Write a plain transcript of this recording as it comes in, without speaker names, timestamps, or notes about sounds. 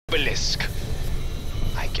obelisk.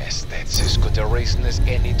 I guess that's as good a reason as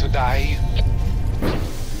any to die.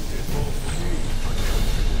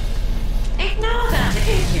 Ignore that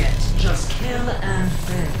idiot. Just kill and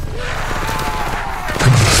fill.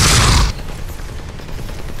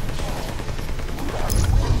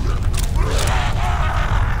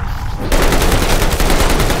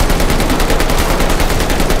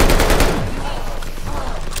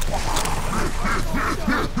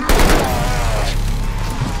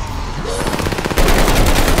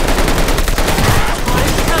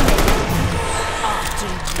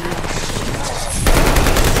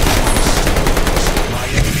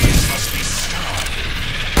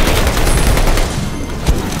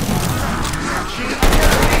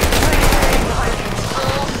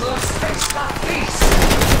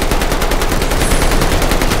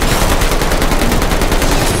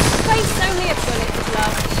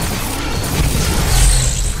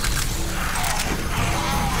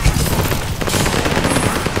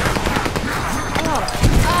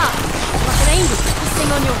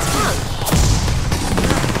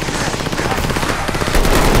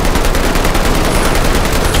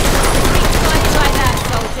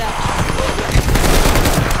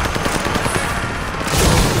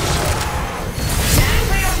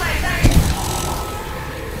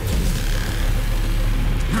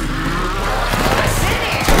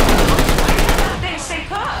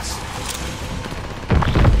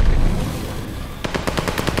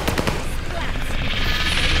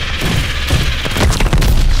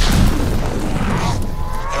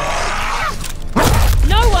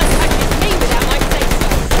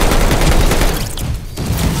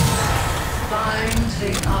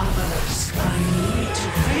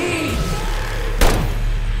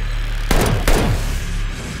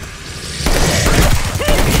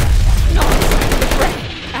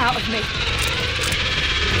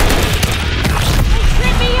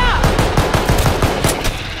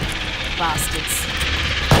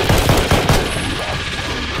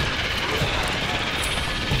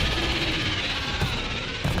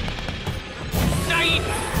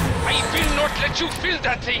 Let you feel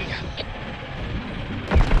that thing!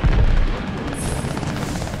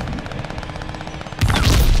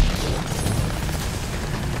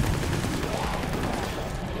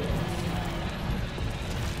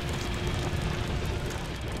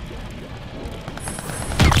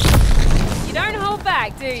 You don't hold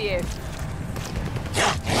back, do you?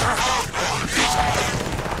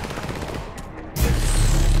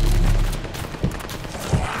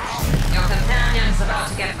 Your companion's about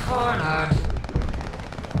to get cornered.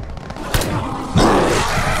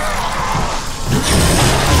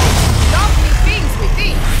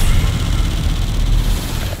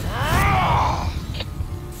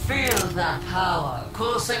 Feel that power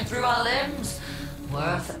coursing through our limbs,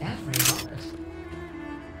 worth every moment.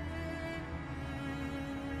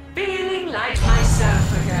 Feeling like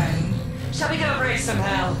myself again. Shall we go raise some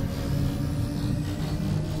hell?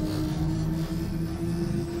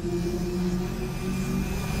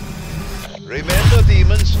 Remember,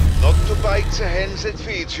 demons, not to bite the hands that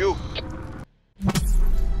feed you.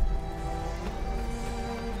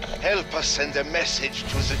 Help us send a message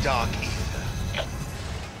to the Dark Ether.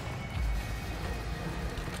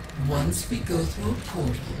 Once we go through a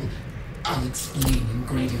portal, I'll explain in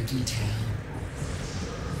greater detail.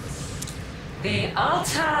 The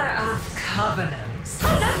Altar of Covenants. Oh,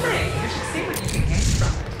 lovely! You should see what you can gain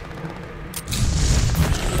from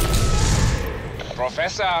it.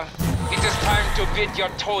 Professor, it is time to bid your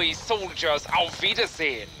toy soldiers auf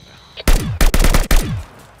Wiedersehen.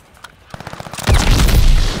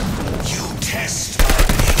 You test our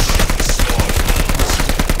nation's loyalty.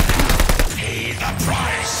 Pay the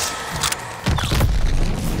price.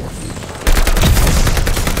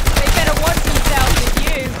 They better watch themselves with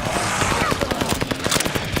you.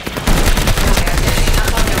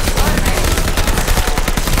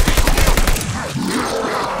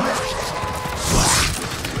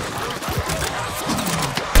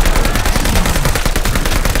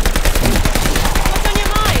 What's on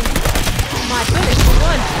your mind? My bullets for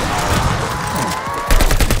one.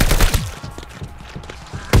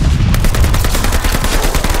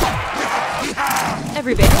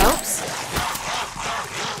 Every bit helps.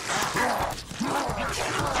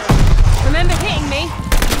 Remember hitting me?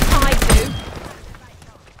 I do.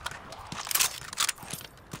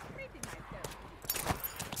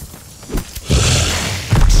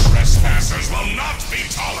 Trespassers will not be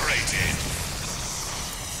tolerated.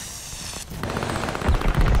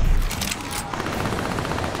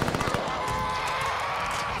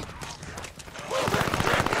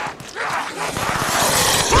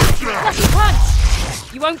 Lucky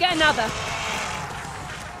punch! You won't get another.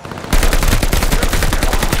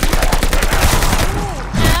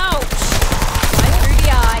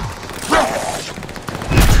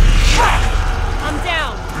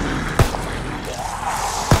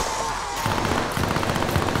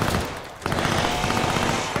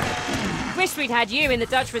 we'd had you in the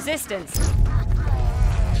Dutch resistance.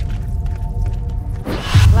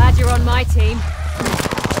 Glad you're on my team.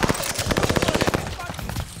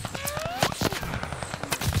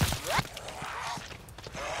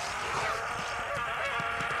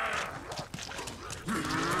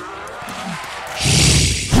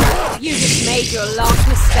 You just made your last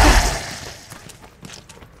mistake.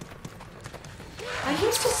 I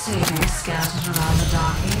used to see you scattered around the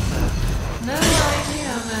dark ether. No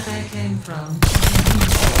idea where they came from.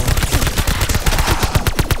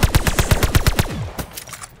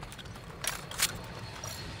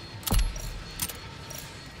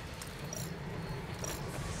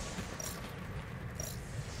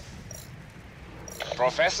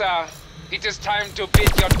 Professor, it is time to bid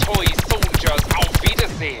your toy soldiers auf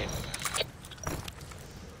Wiedersehen.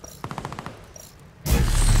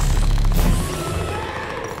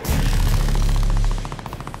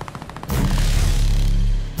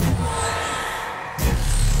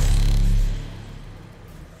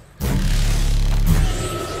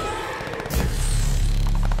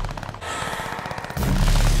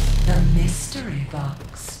 The mystery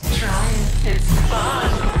box. Try it. It's fun.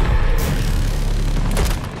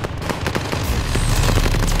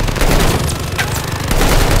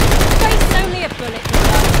 Only a bullet.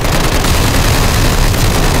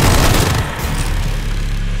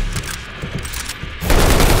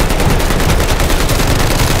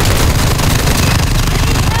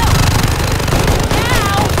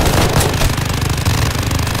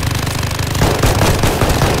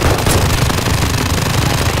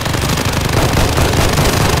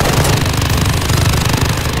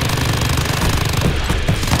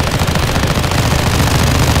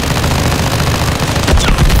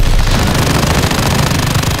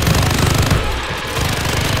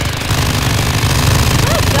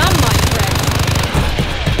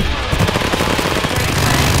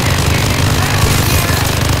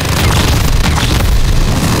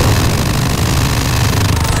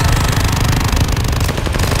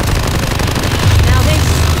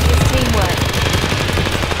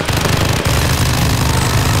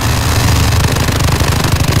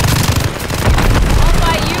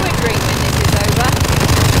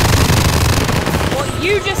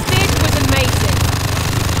 You just did was amazing.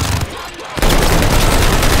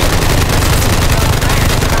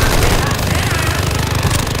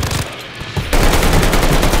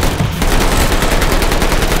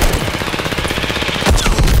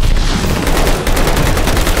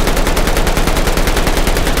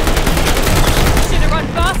 Should have run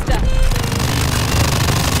faster.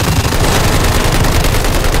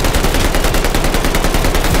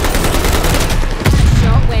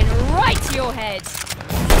 Shot went right to your head.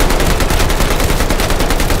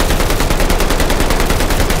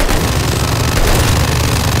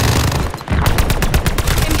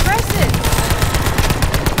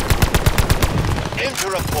 To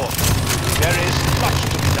report. There is much to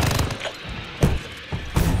be done.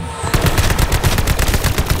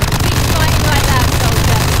 Keep fighting like that,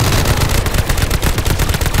 soldier.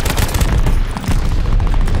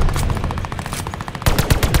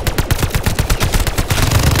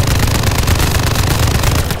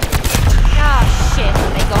 Ah, shit,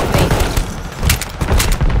 they got me.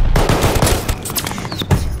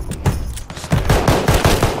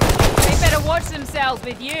 They better watch themselves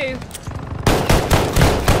with you.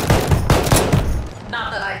 Not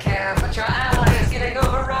that I care, but your ally is getting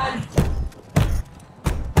overrun.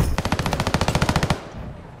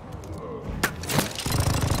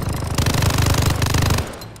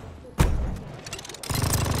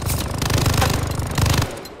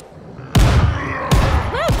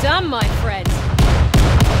 Well done, my friend.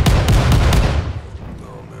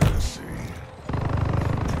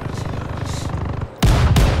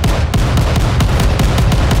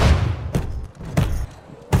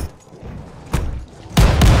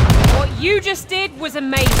 You just did was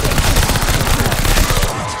amazing.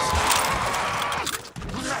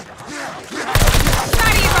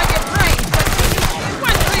 Sorry if I get praised, but it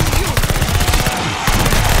wasn't really you.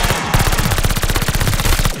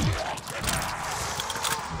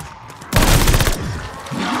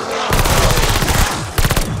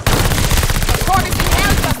 According to him,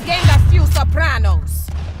 just gained a few sopranos.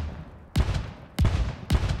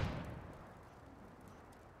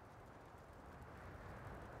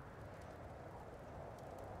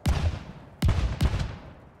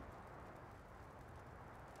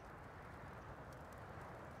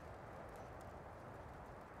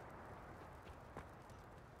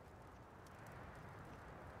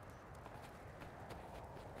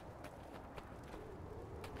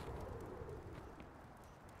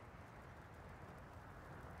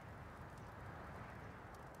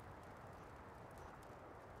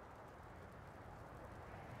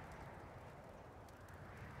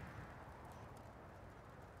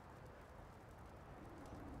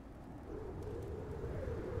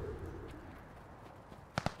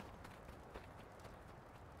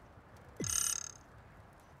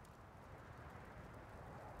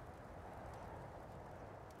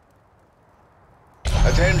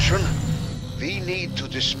 Attention. We need to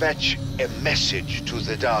dispatch a message to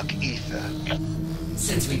the Dark Ether.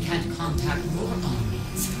 Since we can't contact your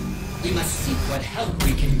armies, we must seek what help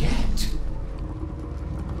we can get.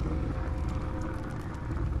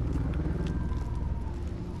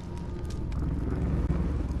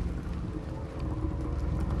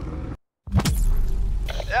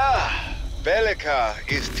 Ah, Bellica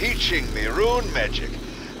is teaching me rune magic.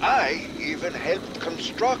 I even helped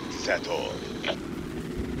construct that orb.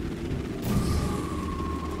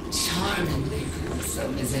 Charmingly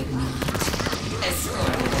gruesome, is it not?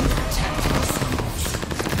 Escorted and protected souls.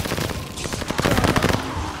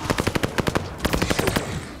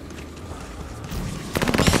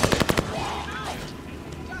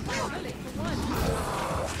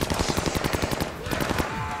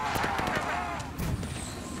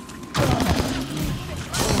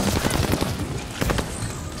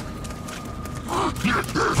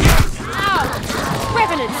 Ow!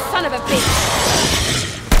 Revenant, son of a bitch!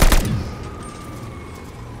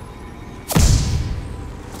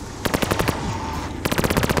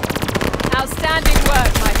 Outstanding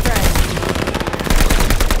work, my friend.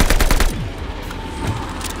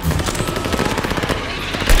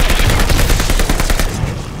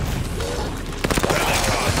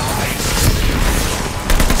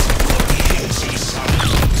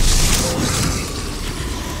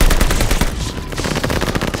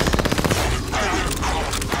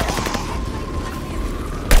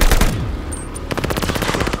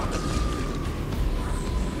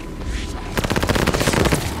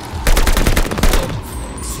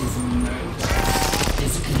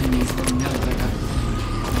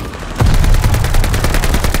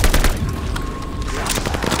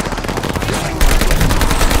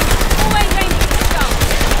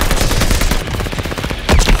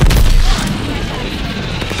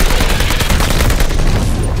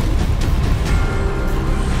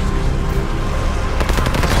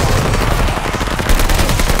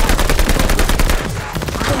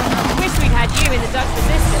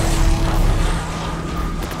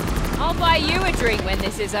 When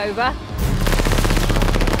this is over.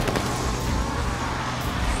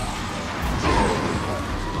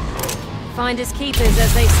 Finders keepers,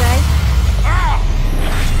 as they say. Ah!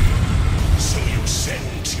 So you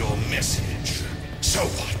sent your message. So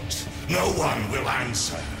what? No one will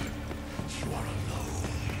answer. You are alone.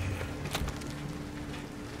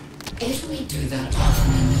 If we do that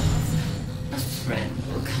often enough, a friend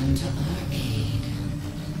will come to our aid.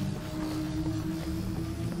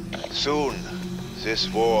 Soon, this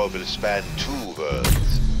war will span 2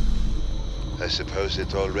 worlds. I suppose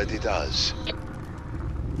it already does.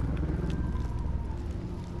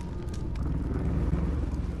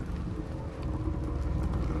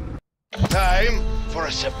 Time for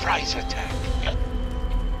a surprise attack.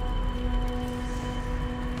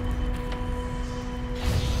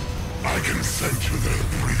 I can send you there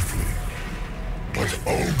briefly, but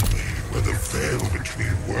only where the veil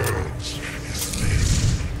between worlds is thin.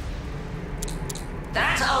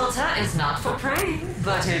 That altar is not for praying,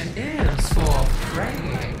 but it is for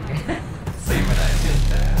praying. See what I did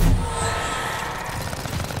there?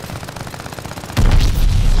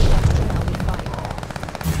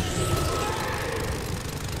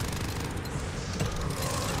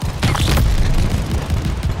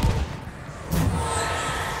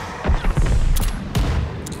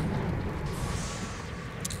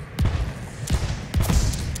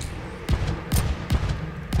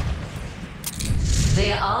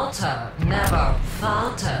 The altar never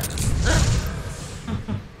falters.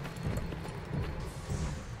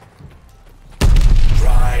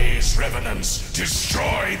 Rise, revenants!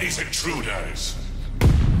 Destroy these intruders!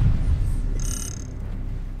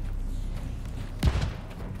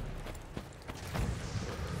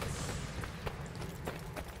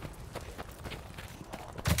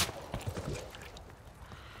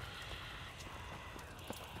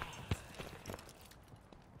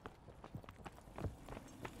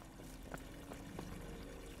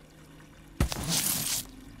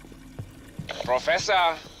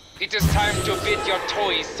 Professor, it is time to bid your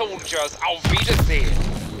toy soldiers auf Wiedersehen.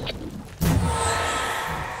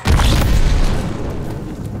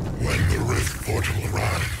 When the Rift Portal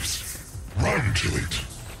arrives, run to it.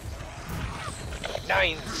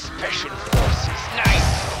 9 special forces, 9!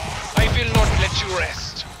 I will not let you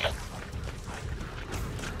rest.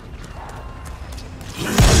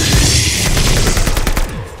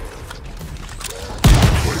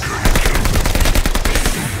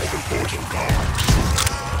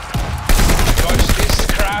 Dodge this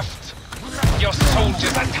craft. Your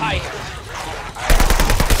soldiers are tired.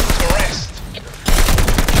 To rest.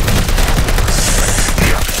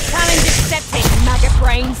 Challenge accepted, maggot brain.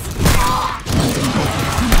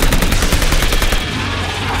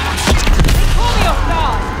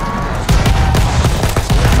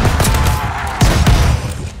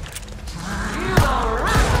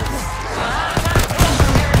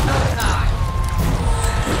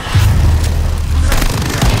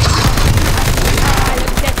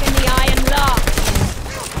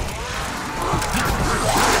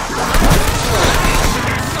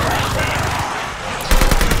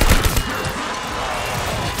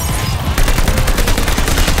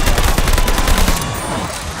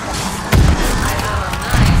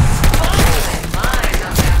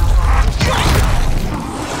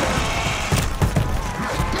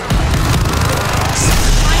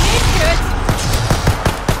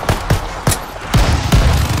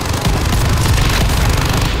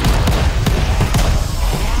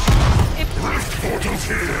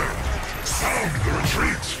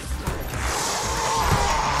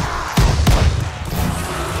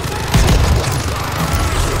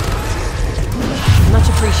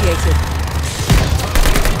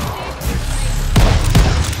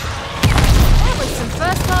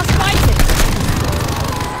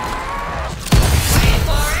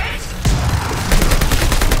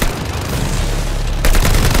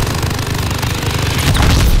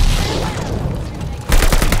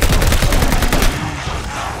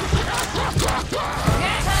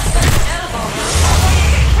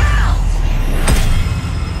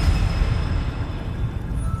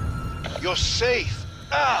 You're safe.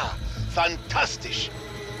 Ah, fantastisch.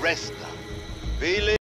 Rest now. We